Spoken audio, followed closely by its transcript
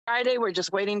Friday. We're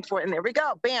just waiting for it. And there we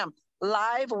go. Bam.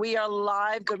 Live. We are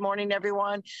live. Good morning,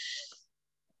 everyone.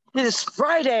 It is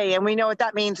Friday, and we know what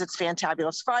that means. It's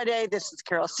Fantabulous Friday. This is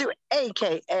Carol Sue,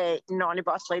 a.k.a. Naughty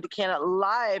Boss Lady Canada,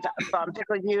 live from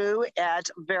Pickle U at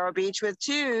Vero Beach with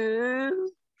two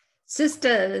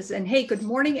sisters. And hey, good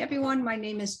morning, everyone. My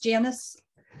name is Janice,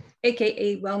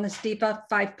 aka Wellness Diva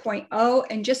 5.0.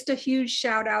 And just a huge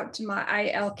shout out to my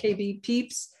ILKB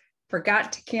peeps.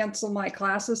 Forgot to cancel my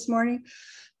class this morning.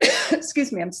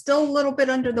 Excuse me, I'm still a little bit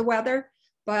under the weather,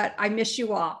 but I miss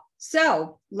you all.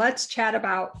 So let's chat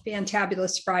about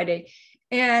Fantabulous Friday.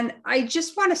 And I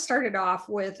just want to start it off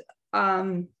with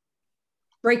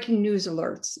breaking news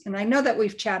alerts. And I know that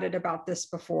we've chatted about this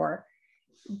before,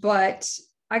 but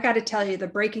I got to tell you, the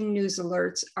breaking news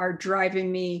alerts are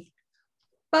driving me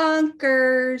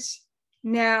bonkers.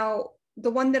 Now, the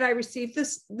one that I received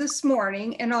this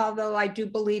morning, and although I do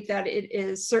believe that it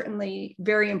is certainly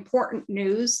very important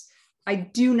news, I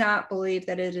do not believe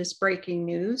that it is breaking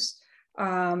news.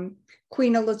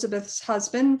 Queen Elizabeth's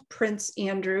husband, Prince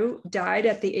Andrew, died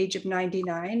at the age of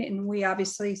 99, and we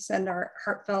obviously send our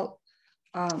heartfelt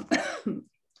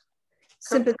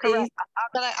sympathies.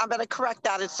 I'm gonna correct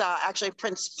that. It's actually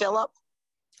Prince Philip.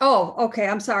 Oh, okay.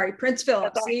 I'm sorry, Prince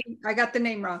Philip. See, I got the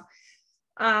name wrong.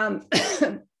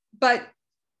 But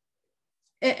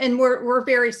we're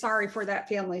very sorry for that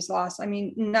family's loss. I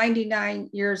mean,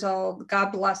 99 years old.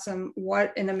 God bless him.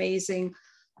 What an amazing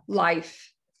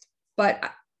life. But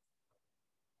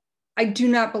I do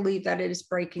not believe that it is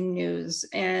breaking news.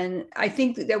 And I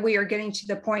think that we are getting to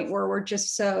the point where we're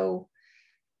just so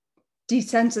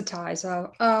desensitized.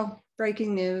 Oh,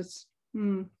 breaking news.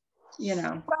 Well,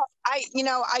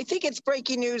 I think it's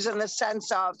breaking news in the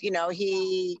sense of,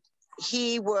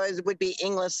 he would be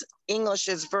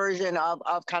English's version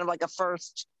of kind of like a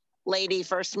first lady,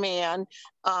 first man,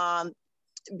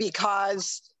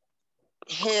 because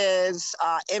his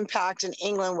impact in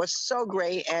England was so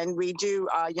great, and we do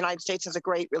United States has a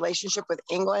great relationship with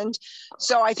England,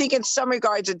 so I think in some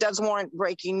regards it does warrant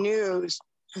breaking news.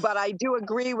 But I do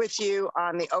agree with you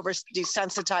on the over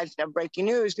desensitizing of breaking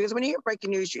news, because when you hear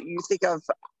breaking news, you think of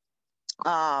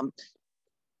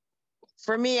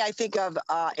for me, I think of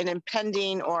an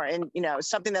impending or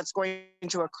something that's going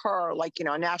to occur, like a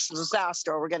national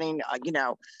disaster, or we're getting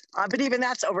but even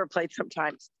that's overplayed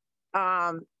sometimes.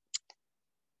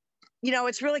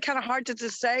 It's really kind of hard to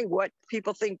say what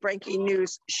people think breaking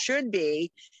news should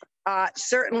be.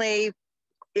 Certainly,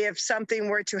 if something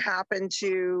were to happen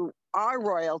to our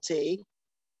royalty,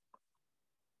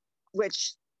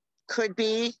 which could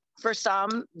be for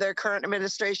some, their current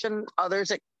administration, others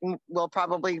it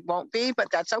probably won't be, but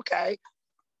that's okay.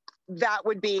 That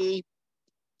would be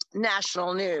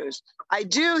national news. I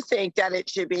do think that it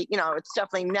should be, it's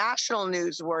definitely national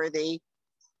newsworthy.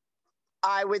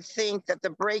 I would think that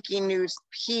the breaking news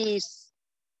piece,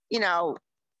 could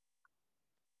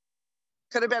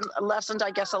have been lessened,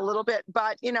 I guess, a little bit,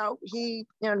 but, he,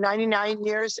 99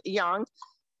 years young,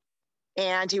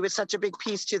 and he was such a big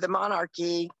piece to the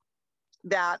monarchy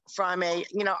that from a,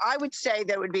 I would say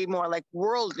that would be more like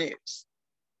world news,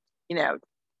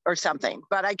 or something.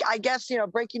 But I guess,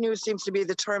 breaking news seems to be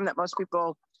the term that most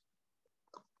people,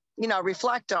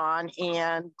 reflect on.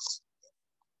 And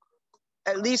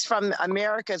at least from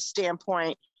America's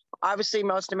standpoint, obviously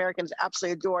most Americans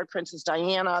absolutely adored Princess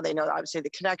Diana. They know obviously the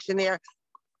connection there.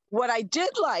 What I did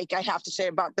like, I have to say,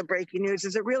 about the breaking news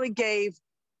is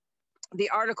the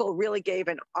article really gave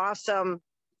an awesome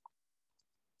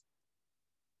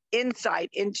insight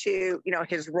into,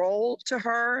 his role to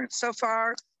her so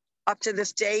far up to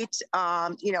this date.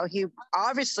 He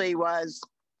obviously was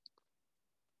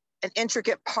an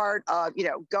intricate part of,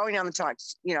 going on the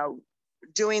talks,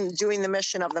 doing the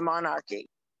mission of the monarchy.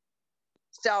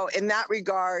 So in that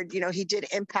regard, he did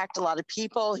impact a lot of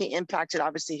people. He impacted,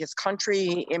 obviously, his country.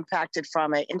 He impacted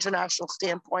from an international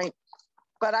standpoint.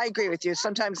 But I agree with you.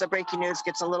 Sometimes the breaking news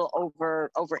gets a little over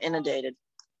inundated.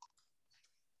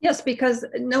 Yes, because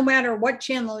no matter what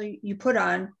channel you put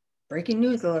on, breaking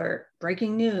news alert,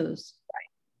 breaking news.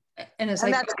 Right. And it's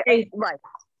and like, that's, okay.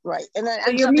 Right. And then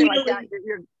so something like that,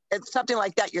 it's something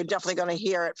like that, you're definitely going to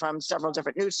hear it from several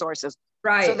different news sources.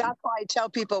 Right. So that's why I tell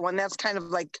people, when that's kind of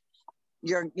like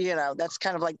that's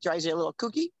kind of like drives you a little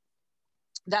kooky.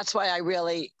 That's why I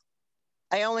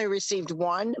only received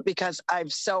one, because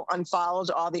I've so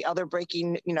unfollowed all the other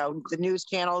breaking, the news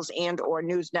channels and or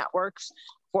news networks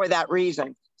for that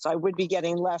reason. So I would be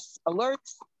getting less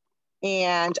alerts.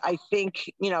 And I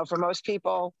think, for most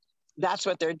people, that's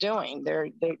what they're doing.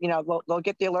 They'll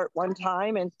get the alert one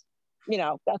time, and,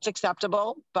 that's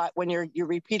acceptable. But when you're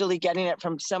repeatedly getting it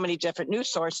from so many different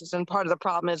news sources, and part of the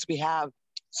problem is we have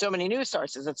so many news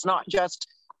sources. It's not just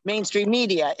mainstream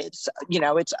media. It's,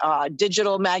 it's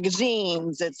digital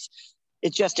magazines.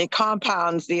 It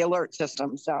compounds the alert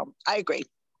system. So I agree.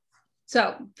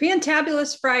 So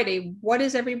Fantabulous Friday. What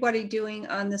is everybody doing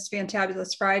on this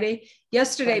Fantabulous Friday?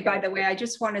 Yesterday, by the way, I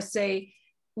just want to say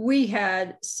we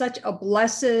had such a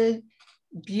blessed,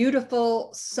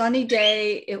 beautiful, sunny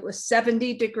day. It was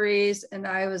 70 degrees. And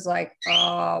I was like,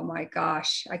 oh my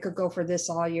gosh, I could go for this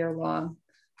all year long.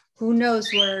 Who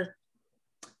knows where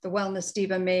the Wellness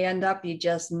Diva may end up? You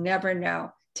just never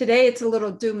know. Today, it's a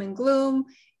little doom and gloom,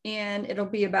 and it'll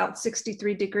be about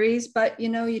 63 degrees. But,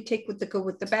 you take with the good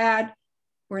with the bad.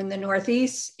 We're in the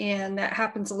Northeast, and that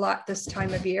happens a lot this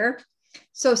time of year.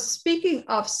 So speaking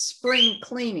of spring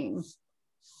cleaning,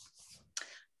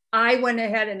 I went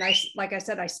ahead and like I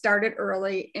said, I started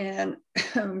early, and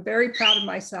I'm very proud of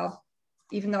myself.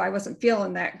 Even though I wasn't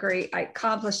feeling that great, I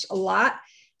accomplished a lot.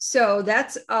 So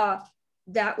that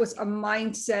was a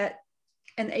mindset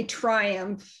and a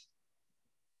triumph,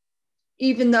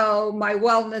 even though my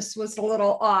wellness was a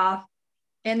little off.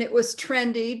 And it was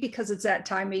trendy because it's that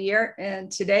time of year.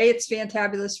 And today it's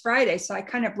Fantabulous Friday. So I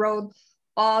kind of rolled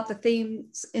all the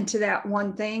themes into that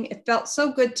one thing. It felt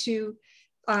so good to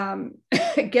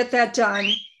get that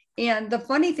done. And the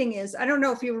funny thing is, I don't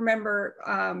know if you remember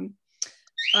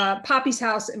Poppy's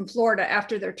house in Florida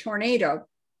after their tornado.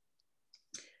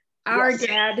 Our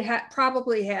dad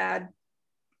probably had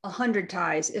 100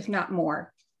 ties, if not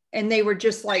more. And they were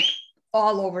just like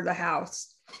all over the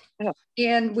house. Yeah.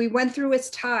 And we went through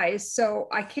his ties. So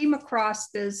I came across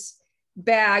this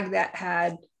bag that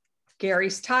had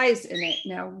Gary's ties in it.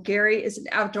 Now, Gary is an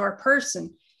outdoor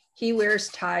person. He wears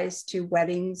ties to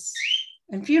weddings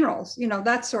and funerals,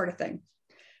 that sort of thing.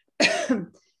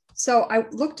 So I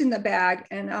looked in the bag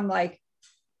and I'm like,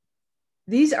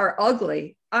 these are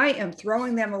ugly. I am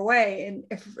throwing them away.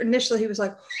 And initially he was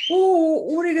like, oh,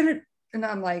 what are you going to? And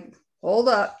I'm like, hold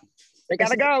up. They got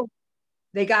to go.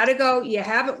 They got to go. You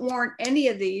haven't worn any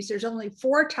of these. There's only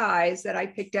 4 ties that I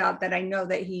picked out that I know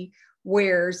that he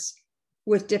wears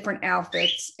with different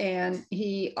outfits. And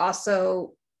he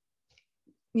also,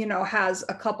 has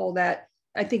a couple that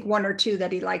I think 1 or 2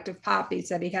 that he liked of Poppy's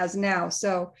that he has now.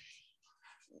 So,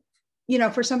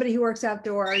 for somebody who works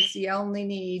outdoors, you only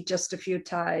need just a few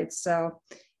ties. So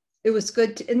it was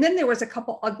good. And then there was a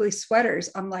couple ugly sweaters.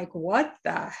 I'm like, what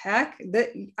the heck?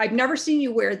 I've never seen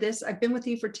you wear this. I've been with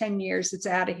you for 10 years. It's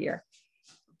out of here.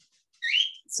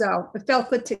 So it felt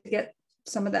good to get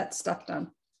some of that stuff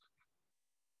done.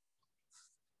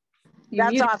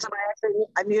 That's awesome.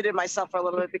 I muted myself for a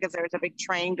little bit because there was a big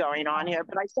train going on here,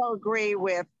 but I still agree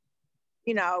with,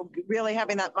 really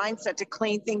having that mindset to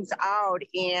clean things out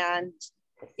and,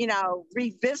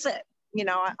 revisit,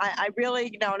 I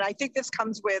really, and I think this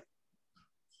comes with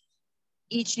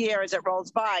each year as it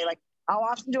rolls by, like, how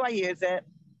often do I use it?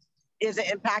 Is it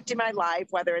impacting my life?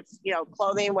 Whether it's,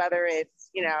 clothing, whether it's,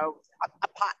 a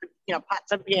pot,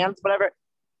 pots and pans, whatever.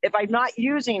 If I'm not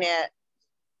using it,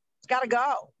 it's got to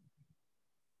go.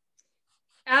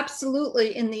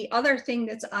 Absolutely. And the other thing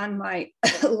that's on my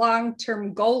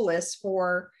long-term goal list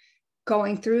for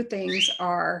going through things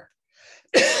are,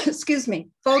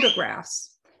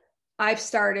 photographs. I've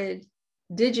started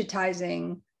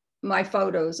digitizing my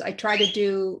photos. I try to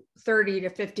do 30 to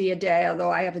 50 a day,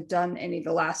 although I haven't done any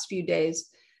the last few days.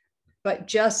 But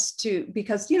because,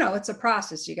 it's a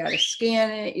process. You got to scan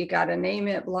it, you got to name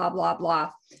it, blah, blah,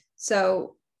 blah.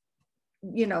 So,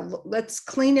 let's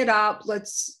clean it up.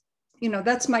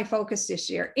 That's my focus this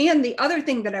year. And the other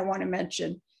thing that I want to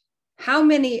mention, how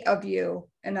many of you,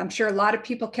 and I'm sure a lot of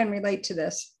people can relate to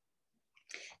this,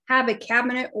 have a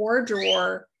cabinet or a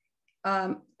drawer,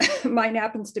 mine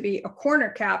happens to be a corner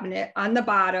cabinet on the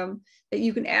bottom that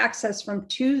you can access from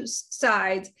 2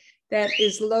 sides that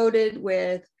is loaded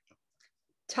with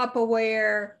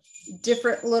Tupperware,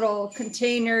 different little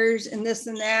containers and this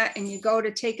and that, and you go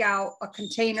to take out a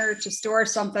container to store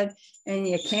something and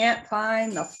you can't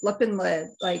find the flipping lid.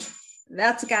 Like,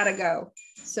 that's got to go.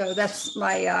 So that's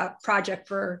my project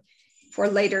for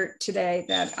later today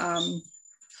that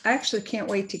I actually can't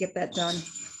wait to get that done.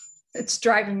 It's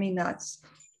driving me nuts.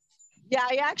 Yeah,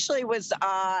 I actually was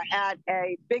at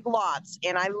a Big Lots,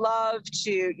 and I love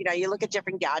to, you look at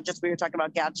different gadgets. We were talking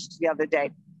about gadgets the other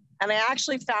day. And I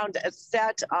actually found a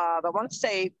set of, I want to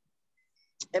say,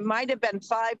 it might have been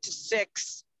 5 to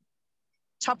 6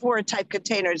 Tupperware type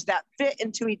containers that fit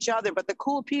into each other. But the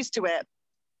cool piece to it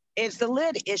is the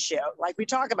lid issue. Like we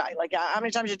talk about, like how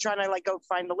many times you're trying to go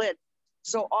find the lid.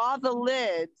 So all the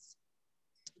lids,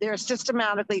 they're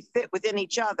systematically fit within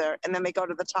each other, and then they go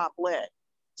to the top lid.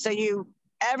 So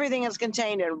everything is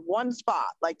contained in one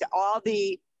spot, like all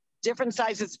the different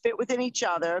sizes fit within each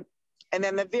other. And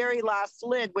then the very last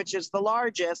lid, which is the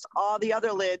largest, all the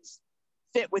other lids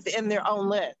fit within their own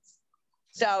lids.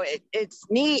 So it's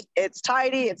neat, it's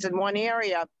tidy, it's in one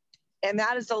area. And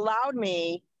that has allowed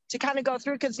me to kind of go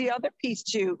through, because the other piece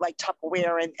too, like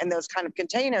Tupperware and those kind of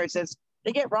containers, is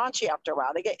they get raunchy after a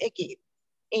while, they get icky.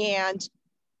 And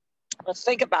let's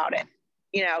think about it.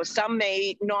 You know, some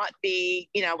may not be,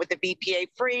 you know, with the BPA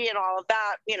free and all of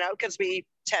that, you know, because we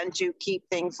tend to keep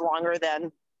things longer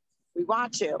than we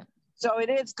want to. So it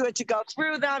is good to go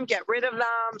through them, get rid of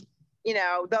them. You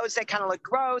know, those that kind of look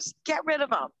gross, get rid of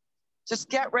them. Just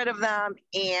get rid of them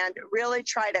and really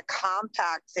try to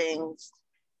compact things.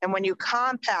 And when you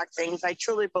compact things, I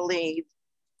truly believe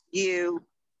you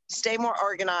stay more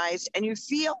organized and you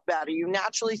feel better. You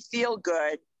naturally feel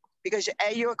good because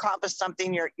you accomplish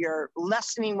something, you're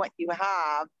lessening what you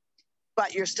have,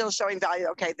 but you're still showing value.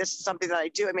 Okay, this is something that I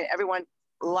do. I mean, everyone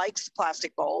likes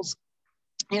plastic bowls.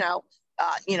 You know,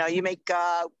 you make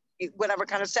whatever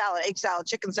kind of salad, egg salad,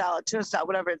 chicken salad, tuna salad,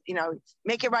 whatever, you know,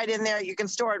 make it right in there. You can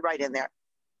store it right in there.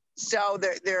 So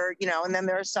they're, you know, and then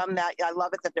there are some that I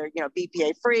love it that they're, you know,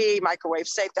 BPA free, microwave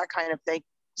safe, that kind of thing.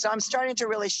 So I'm starting to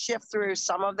really shift through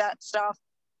some of that stuff.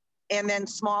 And then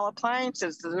small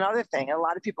appliances is another thing. A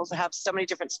lot of people have so many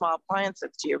different small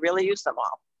appliances. Do you really use them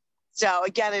all? So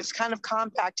again, it's kind of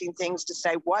compacting things to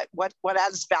say what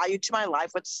adds value to my life,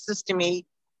 what assists me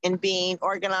in being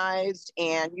organized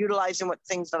and utilizing what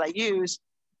things that I use.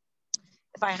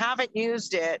 If I haven't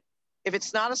used it, if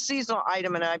it's not a seasonal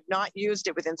item and I've not used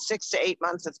it within 6 to 8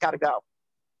 months, it's got to go.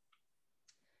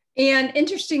 And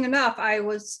interesting enough, I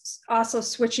was also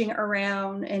switching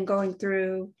around and going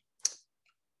through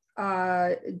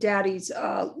Daddy's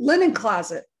linen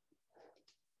closet.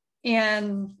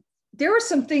 And there were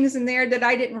some things in there that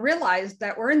I didn't realize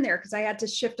that were in there because I had to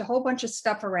shift a whole bunch of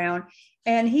stuff around.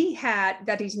 And he had,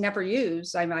 that he's never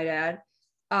used, I might add,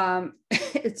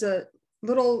 it's a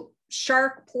little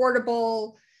Shark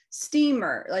portable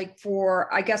steamer, like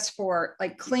for, I guess for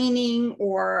like cleaning,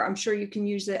 or I'm sure you can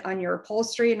use it on your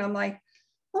upholstery. And I'm like,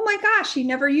 oh my gosh, he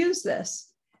never used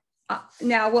this.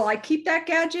 Now, will I keep that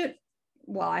gadget?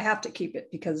 Well, I have to keep it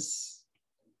because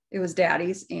it was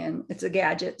Daddy's and it's a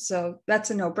gadget. So that's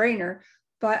a no-brainer.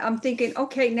 But I'm thinking,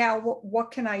 okay, now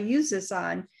what can I use this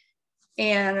on?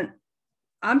 And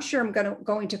I'm sure I'm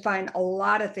going to find a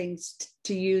lot of things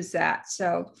to use that.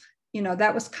 So, you know,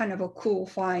 that was kind of a cool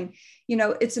find. You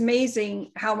know, it's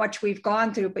amazing how much we've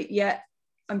gone through, but yet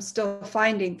I'm still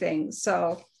finding things.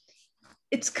 So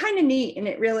it's kind of neat. And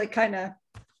it really kind of,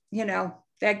 you know,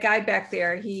 that guy back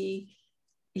there,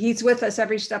 he's with us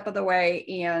every step of the way,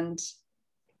 and,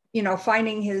 you know,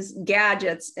 finding his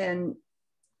gadgets and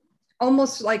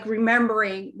almost like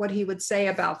remembering what he would say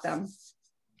about them.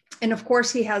 And of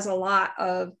course, he has a lot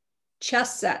of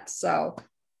chess sets. So,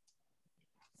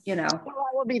 you know. Well,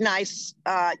 that will be nice.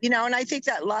 You know, and I think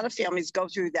that a lot of families go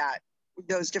through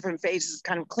those different phases,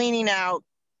 kind of cleaning out,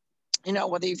 you know,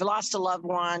 whether you've lost a loved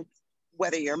one,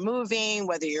 whether you're moving,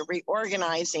 whether you're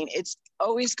reorganizing. It's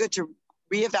always good to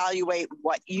reevaluate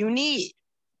what you need.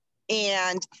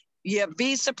 And you'd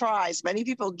be surprised. Many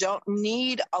people don't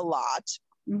need a lot.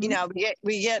 Mm-hmm. You know,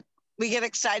 we get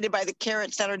excited by the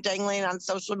carrots that are dangling on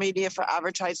social media for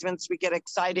advertisements. We get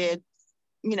excited,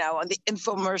 you know, on the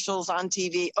infomercials on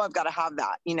TV. Oh, I've got to have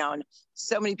that, you know, and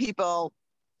so many people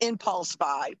impulse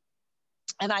buy.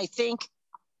 And I think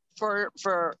for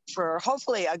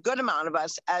hopefully a good amount of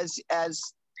us, as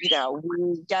you know,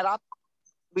 we get up,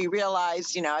 we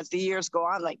realize, you know, as the years go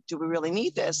on, like, do we really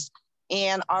need this?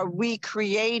 And are we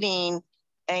creating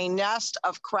a nest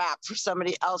of crap for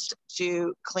somebody else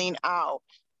to clean out?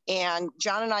 And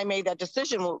John and I made that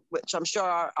decision, which I'm sure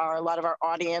our a lot of our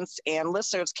audience and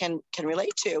listeners can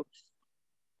relate to.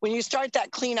 When you start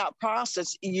that clean out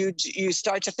process, you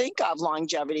start to think of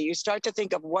longevity. You start to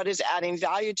think of what is adding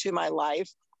value to my life.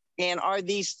 And are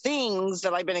these things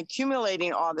that I've been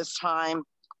accumulating all this time,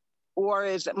 or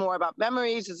is it more about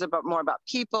memories? Is it more about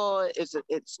people?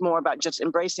 It's more about just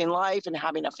embracing life and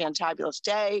having a fantabulous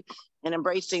day and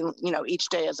embracing, you know, each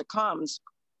day as it comes?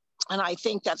 And I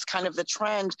think that's kind of the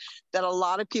trend that a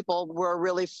lot of people were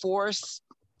really forced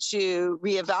to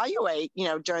reevaluate, you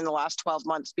know, during the last 12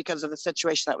 months because of the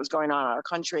situation that was going on in our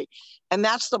country. And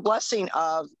that's the blessing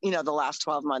of, you know, the last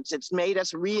 12 months. It's made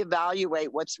us reevaluate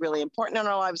what's really important in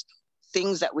our lives,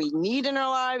 things that we need in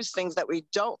our lives, things that we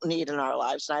don't need in our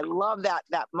lives. And I love that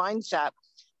mindset,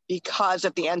 because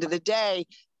at the end of the day,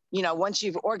 you know, once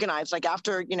you've organized, like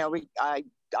after, you know, I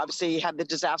obviously had the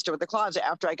disaster with the closet.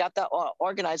 After I got that all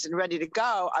organized and ready to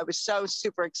go, I was so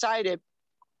super excited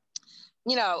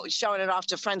showing it off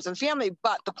to friends and family.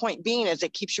 But the point being is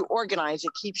it keeps you organized.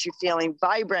 It keeps you feeling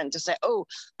vibrant to say, oh,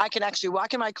 I can actually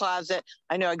walk in my closet.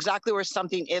 I know exactly where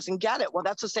something is and get it. Well,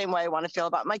 that's the same way I want to feel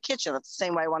about my kitchen. That's the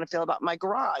same way I want to feel about my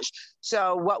garage.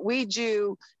 So what we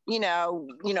do,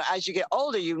 as you get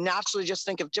older, you naturally just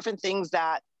think of different things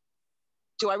that,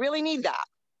 do I really need that?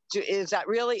 Is that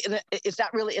really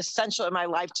essential in my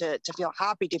life to feel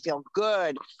happy, to feel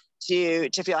good, to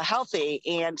feel healthy?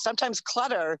 And sometimes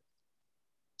clutter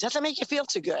doesn't make you feel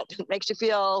too good. It makes you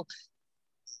feel,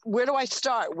 where do I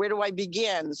start? Where do I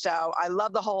begin? So I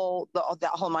love that whole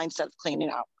mindset of cleaning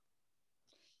out.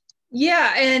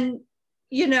 Yeah. And,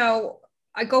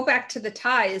 I go back to the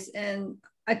ties and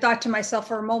I thought to myself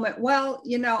for a moment, well,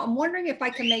 I'm wondering if I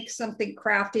can make something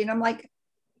crafty. And I'm like,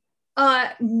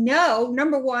 no,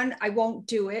 number one, I won't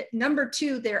do it. Number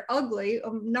two, they're ugly.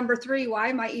 Number three, why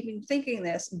am I even thinking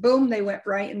this? Boom, they went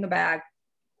right in the bag.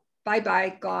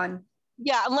 Bye-bye, gone.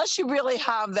 Yeah, unless you really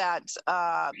have that,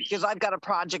 because I've got a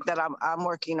project that I'm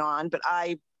working on, but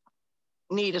I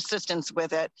need assistance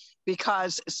with it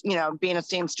because, being a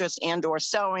seamstress and or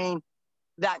sewing,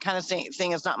 that kind of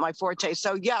thing is not my forte.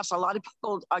 So yes, a lot of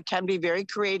people can be very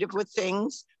creative with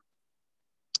things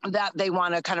that they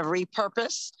want to kind of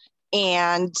repurpose.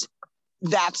 And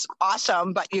that's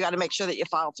awesome, but you got to make sure that you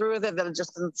follow through with it, that it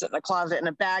just doesn't sit in a closet in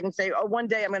a bag and say, oh, one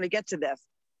day I'm going to get to this.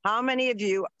 How many of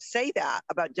you say that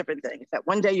about different things, that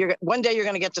one day you're going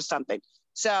to get to something?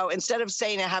 So instead of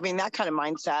saying and having that kind of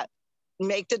mindset,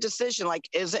 make the decision, like,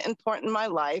 is it important in my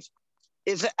life?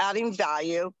 Is it adding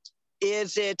value?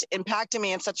 Is it impacting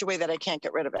me in such a way that I can't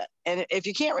get rid of it? And if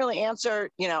you can't really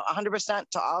answer, 100%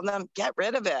 to all of them, get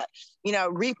rid of it,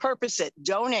 repurpose it,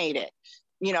 donate it,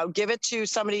 give it to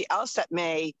somebody else that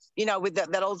may, with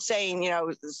that old saying,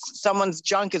 someone's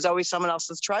junk is always someone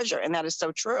else's treasure. And that is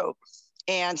so true.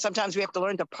 And sometimes we have to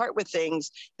learn to part with things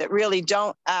that really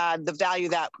don't add the value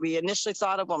that we initially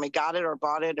thought of when we got it or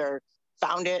bought it or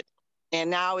found it. And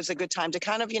now is a good time to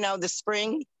kind of, this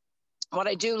spring, what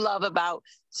I do love about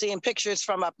seeing pictures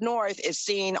from up north is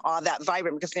seeing all that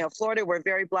vibrant, because, Florida, we're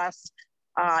very blessed.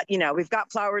 We've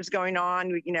got flowers going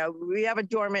on. We have a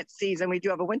dormant season. We do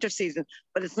have a winter season,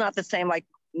 but it's not the same like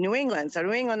New England. So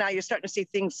New England, now you're starting to see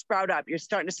things sprout up. You're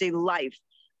starting to see life.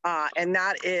 And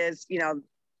that is,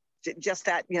 just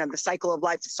that, the cycle of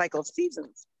life, the cycle of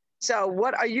seasons. So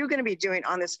what are you going to be doing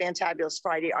on this Fantabulous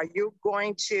Friday? Are you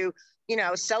going to,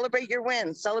 celebrate your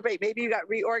wins, maybe you got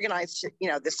reorganized,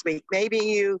 this week. Maybe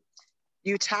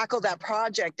you tackled that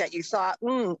project that you thought,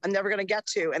 I'm never going to get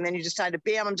to. And then you decided,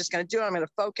 bam, I'm just going to do it. I'm going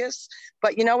to focus.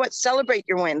 But you know what? Celebrate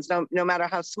your wins, no matter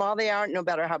how small they are, no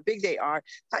matter how big they are.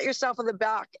 Pat yourself on the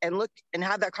back and look and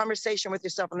have that conversation with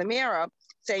yourself in the mirror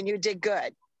saying you did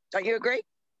good. Don't you agree?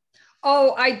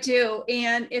 Oh, I do.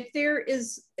 And if there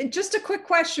is just a quick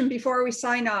question before we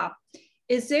sign off,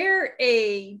 is there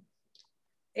a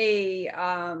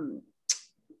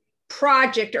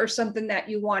project or something that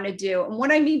you want to do? And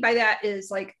what I mean by that is,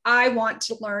 like, I want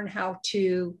to learn how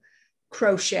to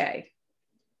crochet.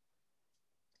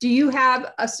 Do you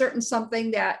have a certain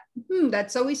something that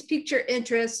that's always piqued your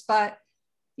interest, but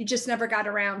you just never got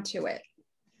around to it?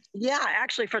 Yeah,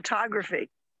 actually, photography.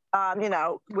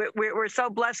 We're so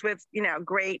blessed with,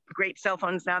 great cell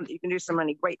phones now that you can do so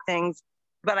many great things.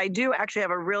 But I do actually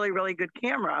have a really, really good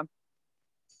camera.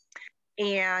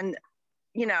 And,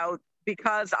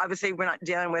 because obviously we're not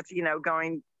dealing with,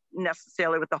 going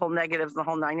necessarily with the whole negatives, the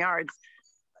whole 9 yards,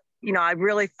 I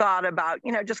really thought about,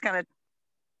 just kind of,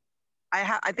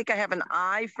 I think I have an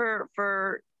eye for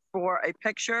a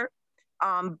picture.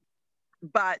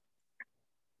 But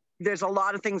there's a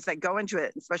lot of things that go into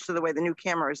it, especially the way the new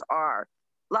cameras are.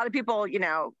 A lot of people,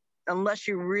 unless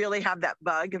you really have that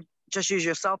bug, just use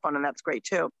your cell phone, and that's great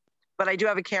too. But I do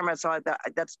have a camera, so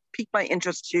that's piqued my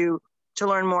interest to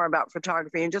learn more about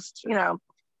photography, and just,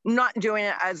 not doing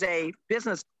it as a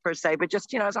business per se, but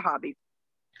just, as a hobby.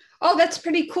 Oh, that's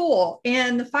pretty cool.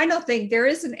 And the final thing, there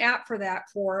is an app for that,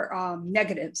 for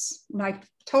negatives. And I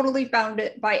totally found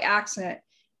it by accident.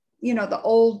 The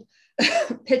old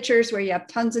pictures where you have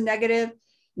tons of negative.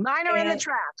 Mine are in the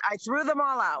trash. I threw them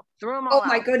all out. Oh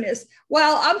my goodness.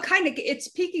 Well, it's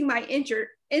piquing my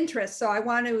interest. So I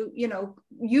want to,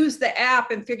 use the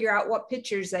app and figure out what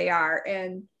pictures they are.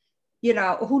 And,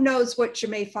 who knows what you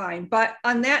may find. But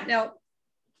on that note,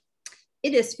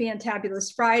 it is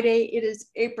Fantabulous Friday. It is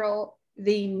April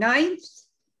the 9th.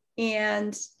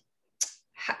 And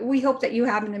we hope that you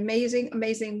have an amazing,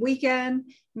 amazing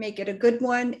weekend. Make it a good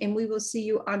one. And we will see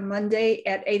you on Monday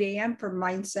at 8 a.m. for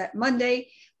Mindset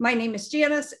Monday. My name is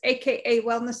Janice, AKA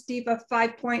Wellness Diva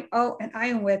 5.0, and I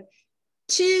am with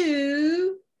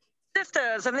 2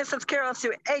 Sisters, and this is Carol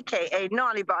Sue, AKA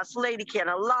Naughty Boss Lady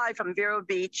Canna, live from Vero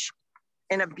Beach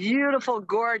in a beautiful,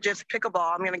 gorgeous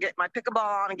pickleball. I'm going to get my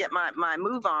pickleball on and get my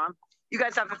move on. You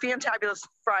guys have a fantabulous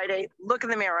Friday. Look in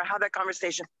the mirror, have that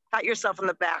conversation, pat yourself on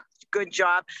the back. Good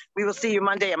job. We will see you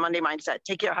Monday at Monday Mindset.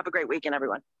 Take care. Have a great weekend,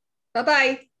 everyone.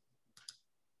 Bye-bye.